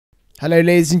Hello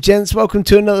ladies and gents, welcome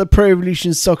to another Pro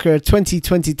Evolution Soccer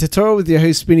 2020 tutorial with your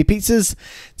host Spoony Pizzas.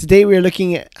 Today we are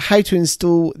looking at how to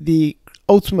install the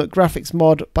Ultimate Graphics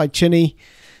Mod by Chuny.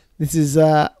 This is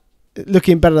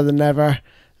looking better than ever,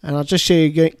 and I'll just show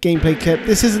you a gameplay clip.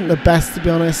 This isn't the best, to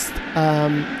be honest.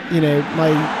 You know,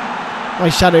 my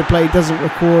Shadowplay doesn't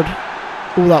record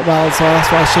all that well, so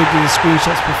that's why I showed you the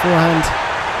screenshots beforehand.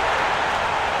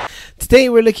 Today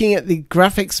we're looking at the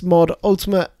Graphics Mod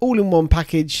Ultimate all-in-one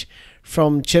package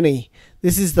from Chuny.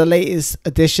 This is the latest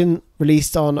edition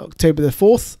released on October the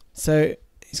 4th. So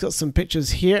he's got some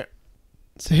pictures here.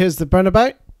 So here's the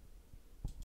burnabout.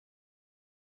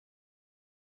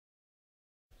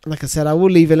 Like I said, I will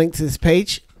leave a link to this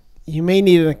page. You may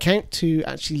need an account to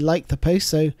actually like the post.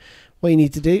 So what you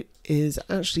need to do is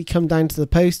actually come down to the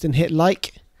post and hit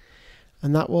like,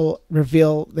 and that will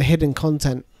reveal the hidden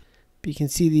content. But you can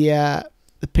see the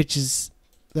pictures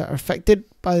that are affected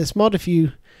by this mod if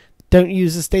you don't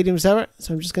use the Stadium server.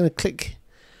 So I'm just going to click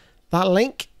that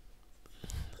link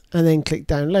and then click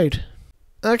download.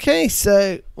 Okay,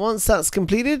 so once that's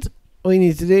completed, all you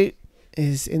need to do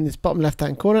is in this bottom left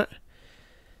hand corner,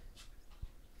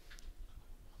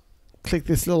 click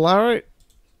this little arrow,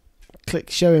 click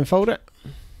show in folder.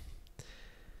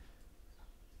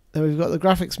 Then we've got the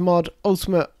Graphics Mod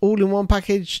Ultimate all-in-one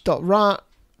package.ra.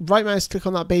 Right mouse click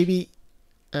on that baby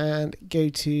and go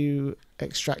to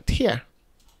extract here.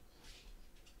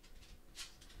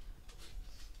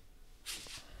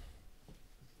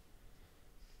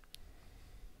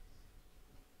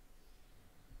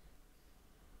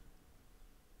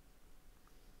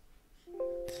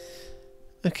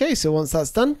 Okay, so once that's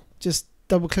done, just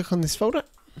double click on this folder.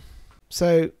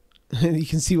 So you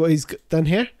can see what he's done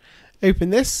here. Open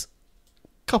this,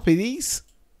 copy these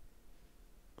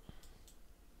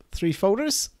 3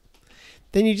 folders.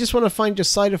 Then you just want to find your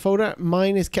cider folder.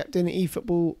 Mine is kept in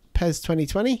eFootball PES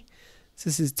 2020. So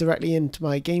this is directly into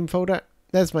my game folder.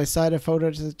 There's my cider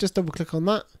folder. So just double click on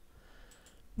that.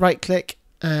 Right click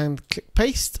and click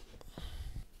paste.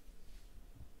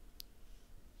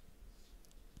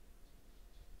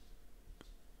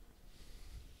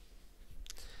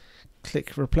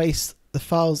 Click replace the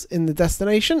files in the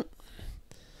destination.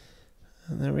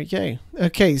 And there we go.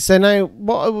 Okay, so now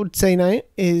what I would say now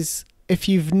is if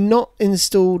you've not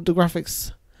installed the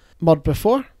graphics mod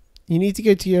before, you need to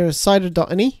go to your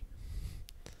cider.ini,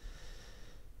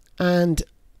 and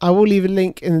I will leave a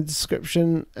link in the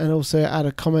description and also add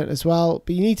a comment as well.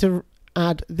 But you need to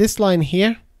add this line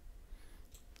here.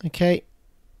 Okay,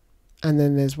 and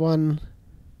then there's one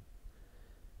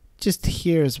just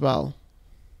here as well.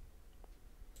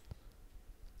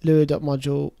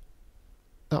 Lua.module,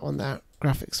 that one there,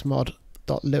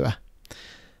 graphicsmod.lua,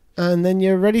 and then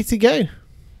you're ready to go.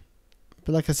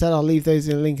 But like I said, I'll leave those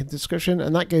in a link in the description,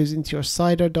 and that goes into your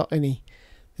cider.ini.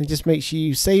 Then just make sure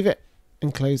you save it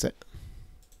and close it.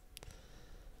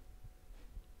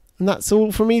 And that's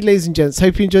all from me, ladies and gents.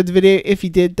 Hope you enjoyed the video. If you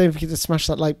did, don't forget to smash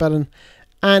that like button,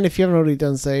 and if you haven't already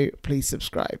done so, please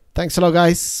subscribe. Thanks a lot,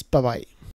 guys. Bye bye.